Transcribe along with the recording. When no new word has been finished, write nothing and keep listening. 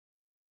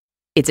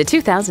It's a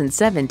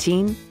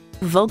 2017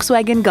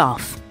 Volkswagen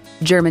Golf.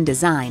 German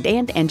designed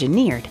and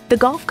engineered, the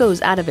Golf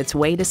goes out of its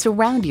way to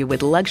surround you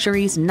with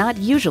luxuries not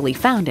usually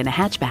found in a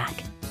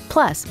hatchback.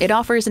 Plus, it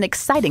offers an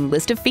exciting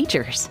list of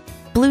features.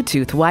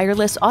 Bluetooth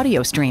wireless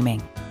audio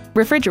streaming,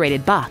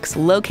 refrigerated box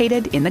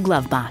located in the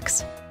glove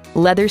box,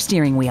 leather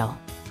steering wheel,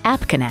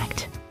 App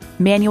Connect,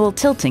 manual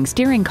tilting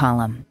steering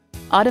column,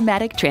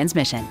 automatic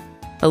transmission,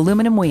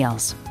 aluminum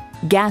wheels,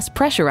 gas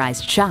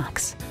pressurized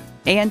shocks,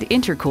 and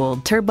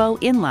intercooled turbo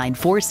inline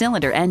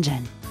 4-cylinder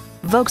engine.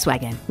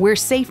 Volkswagen, where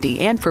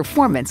safety and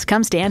performance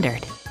come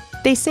standard.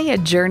 They say a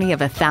journey of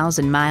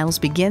 1,000 miles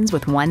begins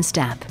with one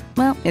step.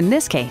 Well, in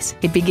this case,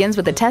 it begins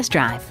with a test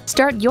drive.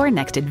 Start your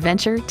next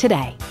adventure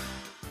today.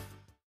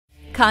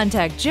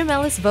 Contact Jim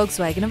Ellis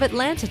Volkswagen of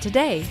Atlanta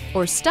today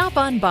or stop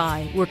on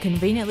by. We're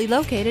conveniently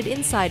located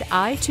inside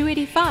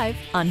I-285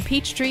 on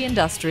Peachtree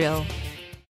Industrial.